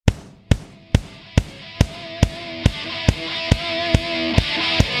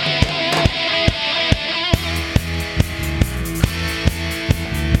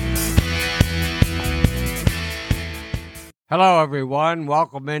Hello, everyone.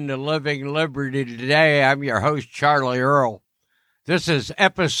 Welcome into Living Liberty today. I'm your host, Charlie Earl. This is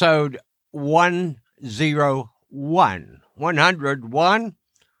episode 101. 101.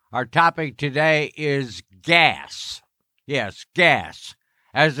 Our topic today is gas. Yes, gas.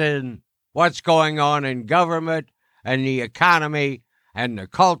 As in what's going on in government and the economy and the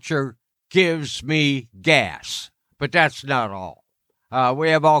culture gives me gas. But that's not all.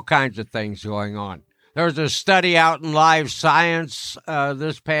 We have all kinds of things going on. There was a study out in Live Science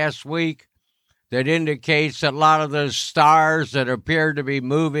this past week that indicates that a lot of those stars that appear to be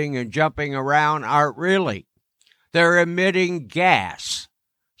moving and jumping around aren't really. They're emitting gas,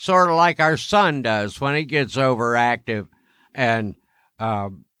 sort of like our sun does when it gets overactive and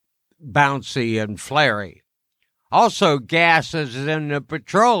bouncy and flary. Also, gas is in the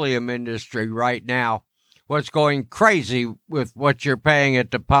petroleum industry right now. What's going crazy with what you're paying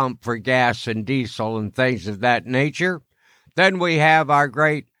at the pump for gas and diesel and things of that nature. Then we have our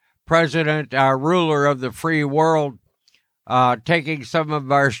great president, our ruler of the free world, taking some of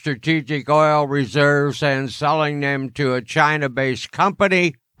our strategic oil reserves and selling them to a China-based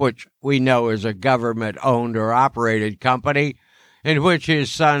company, which we know is a government-owned or operated company, in which his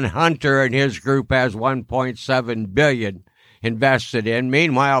son Hunter and his group has $1.7 billion invested in.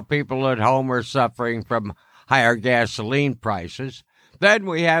 Meanwhile, people at home are suffering from higher gasoline prices. Then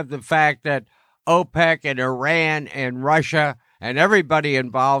we have the fact that OPEC and Iran and Russia and everybody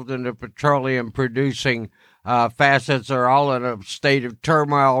involved in the petroleum producing facets are all in a state of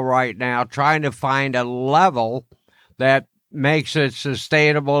turmoil right now, trying to find a level that makes it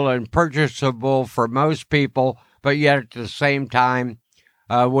sustainable and purchasable for most people, but yet at the same time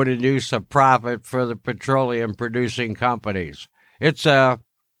would induce a profit for the petroleum producing companies. It's a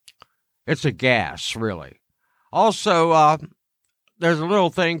gas, really. Also, there's a little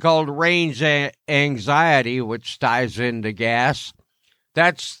thing called range anxiety, which ties into gas.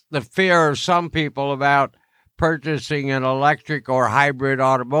 That's the fear of some people about purchasing an electric or hybrid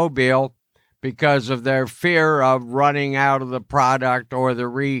automobile because of their fear of running out of the product or the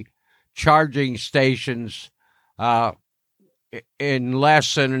recharging stations in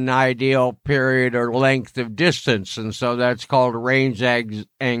less than an ideal period or length of distance. And so that's called range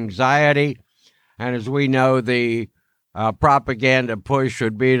anxiety. And as we know, the propaganda push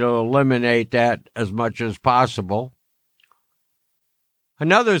would be to eliminate that as much as possible.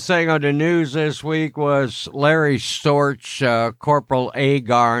 Another thing on the news this week was Larry Storch, Corporal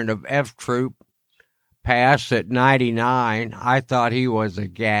Agarn of F Troop, passed at 99. I thought he was a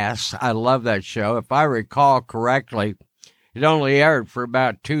gas. I love that show. If I recall correctly, it only aired for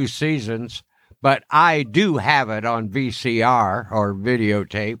about 2 seasons, but I do have it on VCR or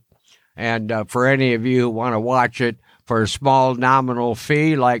videotape. And for any of you who want to watch it for a small nominal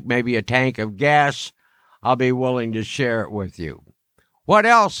fee, like maybe a tank of gas, I'll be willing to share it with you. What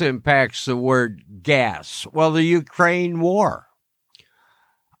else impacts the word gas? Well, the Ukraine war.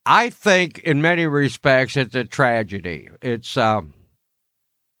 I think in many respects it's a tragedy. It's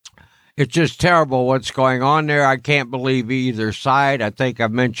just terrible what's going on there. I can't believe either side. I think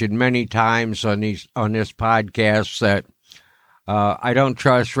I've mentioned many times on this podcast that I don't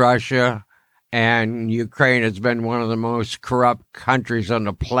trust Russia, and Ukraine has been one of the most corrupt countries on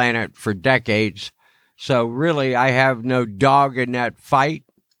the planet for decades. So really, I have no dog in that fight,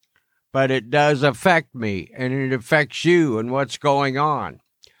 but it does affect me, and it affects you and what's going on.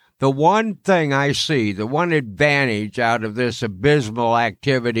 The one thing I see, the one advantage out of this abysmal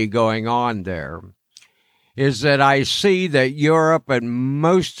activity going on there, is that I see that Europe and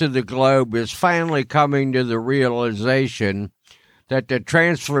most of the globe is finally coming to the realization that the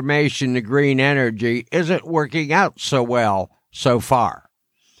transformation to green energy isn't working out so well so far.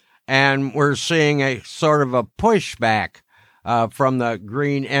 And we're seeing a sort of a pushback from the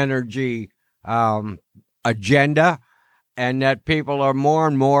green energy agenda, and that people are more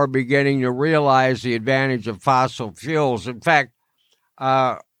and more beginning to realize the advantage of fossil fuels. In fact,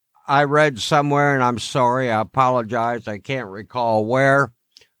 I read somewhere, and I'm sorry, I apologize, I can't recall where,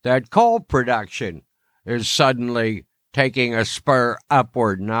 that coal production is suddenly taking a spur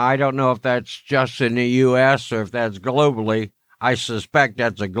upward. Now, I don't know if that's just in the U.S. or if that's globally. I suspect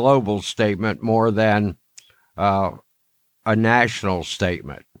that's a global statement more than a national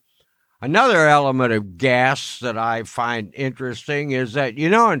statement. Another element of gas that I find interesting is that,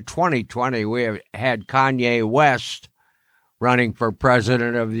 in 2020, we have had Kanye West running for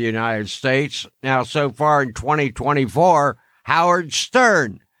president of the United States. Now, so far in 2024, Howard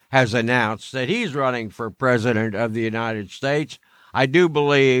Stern has announced that he's running for president of the United States. I do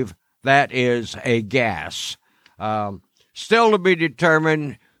believe that is a gas. Still to be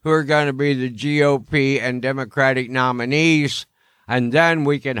determined who are going to be the GOP and Democratic nominees. And then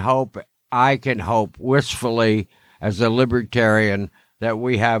I can hope wistfully as a libertarian that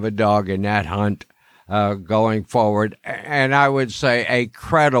we have a dog in that hunt going forward. And I would say a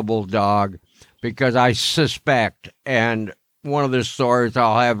credible dog, because I suspect, and one of the stories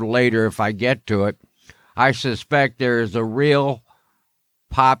I'll have later if I get to it, I suspect there is a real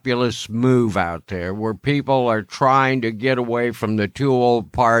populist move out there where people are trying to get away from the two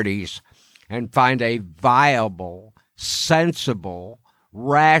old parties and find a viable, sensible,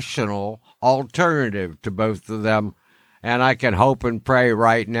 rational alternative to both of them. And I can hope and pray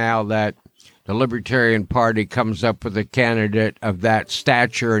right now that the Libertarian Party comes up with a candidate of that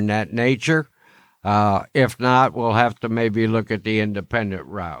stature and that nature. If not, we'll have to maybe look at the independent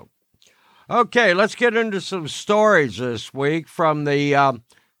route. Okay, let's get into some stories this week from the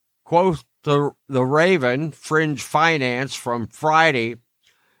quote, the Raven, Fringe Finance from Friday.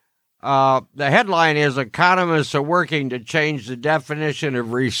 The headline is, economists are working to change the definition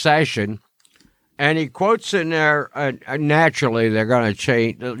of recession. And he quotes in there, naturally, they're going to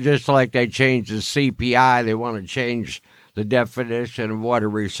change, just like they changed the CPI, they want to change the definition of what a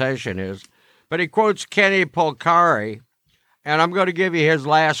recession is. But he quotes Kenny Polcari, and I'm going to give you his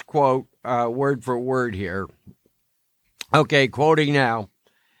last quote, word for word here. Okay, quoting now.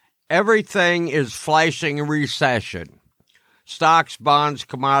 Everything is flashing recession. Stocks, bonds,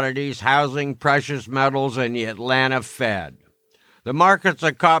 commodities, housing, precious metals, and the Atlanta Fed. The markets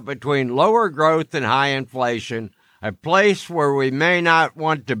are caught between lower growth and high inflation, a place where we may not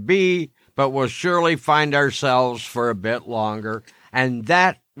want to be, but will surely find ourselves for a bit longer. And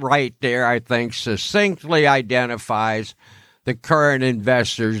that right there, I think, succinctly identifies the current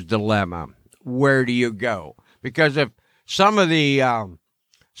investor's dilemma. Where do you go? Because if some of the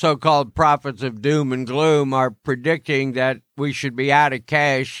so-called prophets of doom and gloom are predicting that we should be out of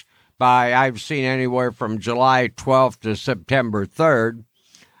cash by, I've seen anywhere from July 12th to September 3rd,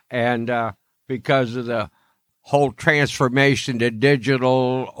 and because of the whole transformation to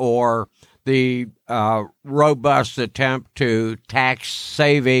digital or the robust attempt to tax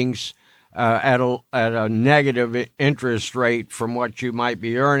savings at a negative interest rate from what you might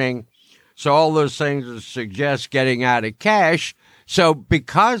be earning. So all those things suggest getting out of cash. So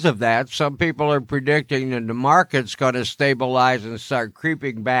because of that, some people are predicting that the market's going to stabilize and start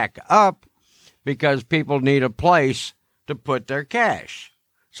creeping back up because people need a place to put their cash.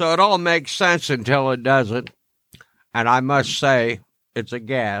 So it all makes sense until it doesn't. And I must say, it's a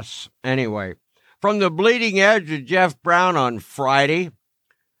guess. Anyway, from the bleeding edge of Jeff Brown on Friday,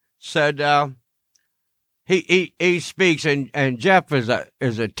 said he speaks, and Jeff is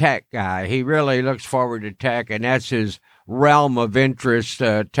a tech guy. He really looks forward to tech, and that's his realm of interest,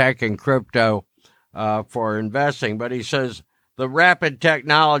 tech and crypto for investing. But he says the rapid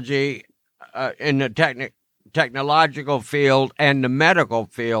technology in the technological field and the medical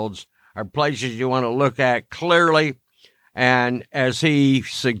fields are places you want to look at clearly. And as he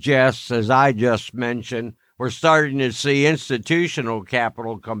suggests, as I just mentioned, we're starting to see institutional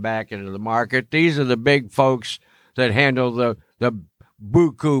capital come back into the market. These are the big folks that handle the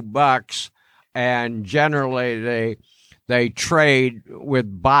buku bucks, and generally they trade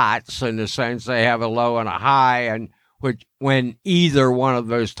with bots in the sense they have a low and a high, and which when either one of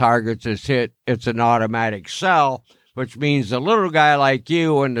those targets is hit, it's an automatic sell, which means a little guy like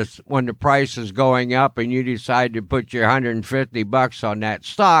you, when the price is going up and you decide to put your $150 on that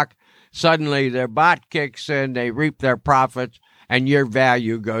stock, suddenly their bot kicks in, they reap their profits, and your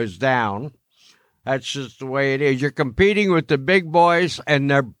value goes down. That's just the way it is. You're competing with the big boys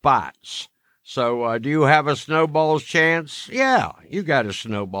and their bots. So do you have a snowball's chance? Yeah, you got a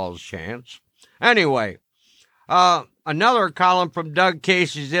snowball's chance. Anyway, another column from Doug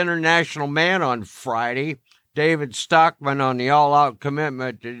Casey's International Man on Friday. David Stockman on the all-out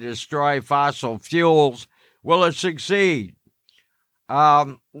commitment to destroy fossil fuels. Will it succeed?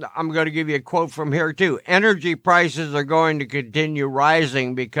 I'm going to give you a quote from here, too. Energy prices are going to continue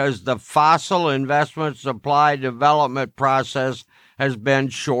rising because the fossil investment supply development process has been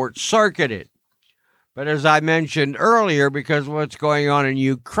short-circuited. But as I mentioned earlier, because of what's going on in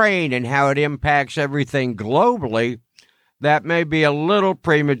Ukraine and how it impacts everything globally, that may be a little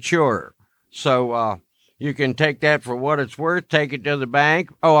premature. So you can take that for what it's worth, take it to the bank.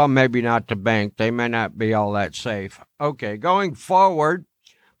 Oh, well, maybe not the bank. They may not be all that safe. Okay, going forward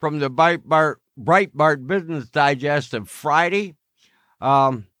from the Breitbart Business Digest of Friday,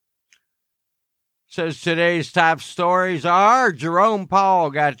 says today's top stories are Jerome Powell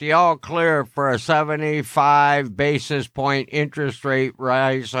got the all clear for a 75 basis point interest rate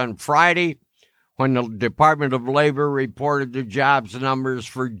rise on Friday when the Department of Labor reported the jobs numbers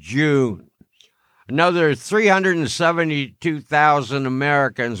for June. Another 372,000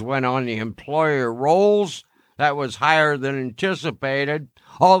 Americans went on the employer rolls. That was higher than anticipated,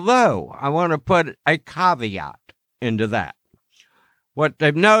 although I want to put a caveat into that. What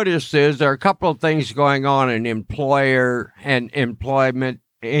they've noticed is there are a couple of things going on in employer and employment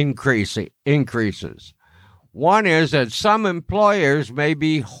increases. One is that some employers may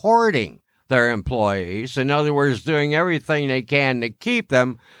be hoarding their employees, in other words, doing everything they can to keep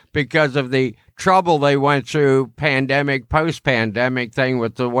them because of the trouble they went through pandemic, post-pandemic thing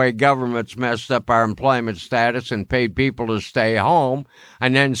with the way governments messed up our employment status and paid people to stay home.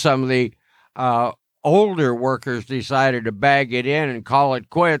 And then some of the older workers decided to bag it in and call it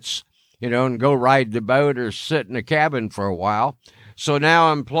quits, and go ride the boat or sit in a cabin for a while. So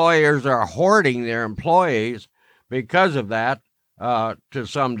now employers are hoarding their employees because of that to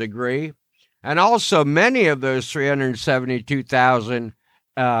some degree. And also many of those 372,000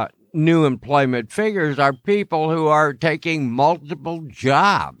 new employment figures are people who are taking multiple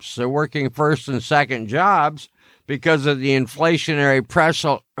jobs. They're working first and second jobs because of the inflationary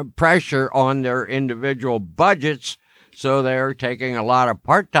pressure on their individual budgets. So they're taking a lot of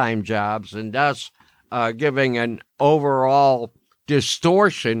part-time jobs and thus giving an overall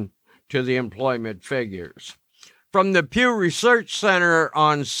distortion to the employment figures. From the Pew Research Center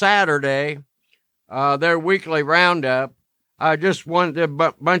on Saturday, their weekly roundup, just one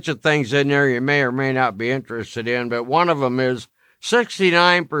bunch of things in there you may or may not be interested in, but one of them is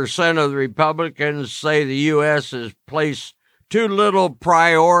 69% of the Republicans say the U.S. has placed too little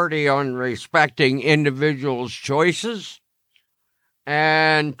priority on respecting individuals' choices,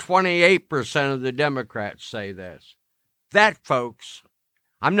 and 28% of the Democrats say this. That, folks,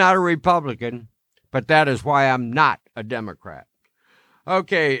 I'm not a Republican, but that is why I'm not a Democrat.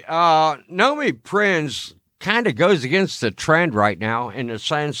 Okay, Nomi Prinz kind of goes against the trend right now in the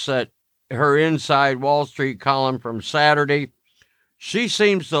sense that her Inside Wall Street column from Saturday, she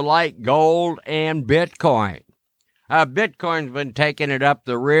seems to like gold and Bitcoin. Bitcoin's been taking it up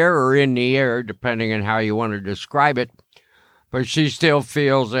the rear or in the air, depending on how you want to describe it, but she still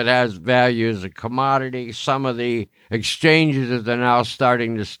feels it has value as a commodity. Some of the exchanges are now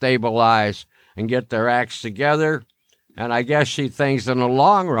starting to stabilize and get their acts together. And I guess she thinks in the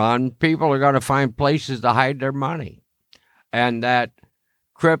long run, people are going to find places to hide their money. And that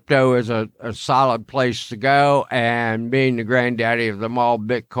crypto is a solid place to go. And being the granddaddy of them all,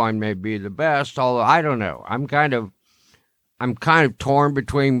 Bitcoin may be the best. Although, I don't know. I'm kind of torn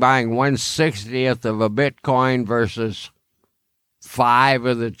between buying 1/60th of a Bitcoin versus 5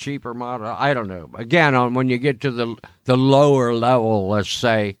 of the cheaper model. I don't know. Again, when you get to the lower level, let's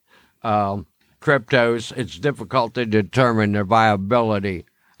say, cryptos, it's difficult to determine their viability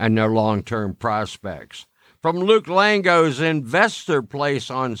and their long-term prospects. From Luke Lango's Investor Place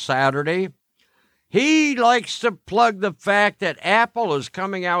on Saturday, he likes to plug the fact that Apple is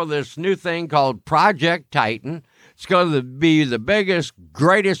coming out with this new thing called Project Titan. It's going to be the biggest,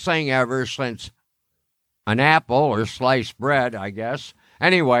 greatest thing ever since an apple or sliced bread, I guess.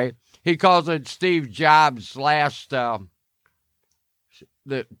 Anyway, he calls it Steve Jobs' last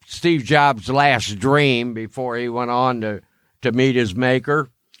dream before he went on to meet his maker.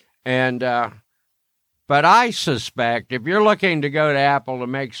 And but I suspect if you're looking to go to Apple to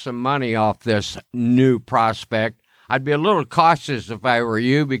make some money off this new prospect, I'd be a little cautious if I were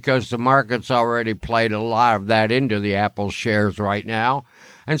you, because the market's already played a lot of that into the Apple shares right now.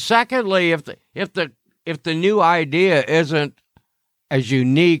 And secondly, if the new idea isn't as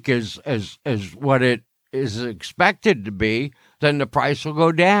unique as what it is expected to be, then the price will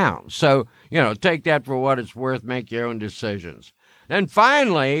go down. So, take that for what it's worth, make your own decisions. Then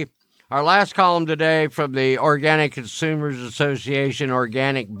finally, our last column today from the Organic Consumers Association,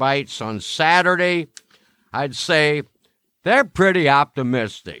 Organic Bites on Saturday, I'd say they're pretty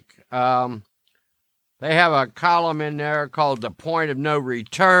optimistic. They have a column in there called The Point of No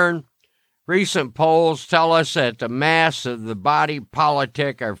Return. Recent polls tell us that the mass of the body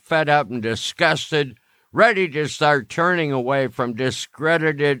politic are fed up and disgusted, ready to start turning away from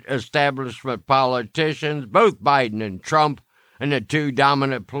discredited establishment politicians. Both Biden and Trump and the two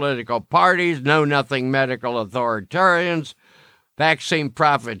dominant political parties, know-nothing medical authoritarians, vaccine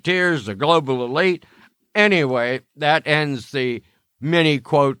profiteers, the global elite. Anyway, that ends the mini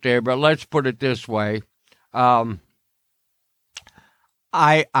quote there, but let's put it this way. I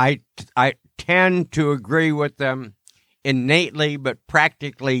tend to agree with them innately, but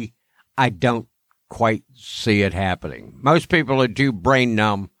practically I don't quite see it happening. Most people are too brain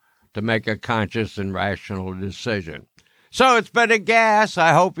numb to make a conscious and rational decision. So it's been a gas.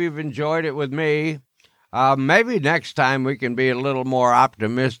 I hope you've enjoyed it with me. Maybe next time we can be a little more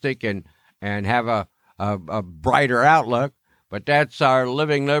optimistic and have a brighter outlook. But that's our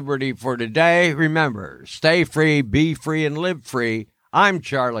Living Liberty for today. Remember, stay free, be free, and live free. I'm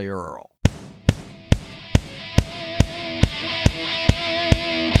Charlie Earl.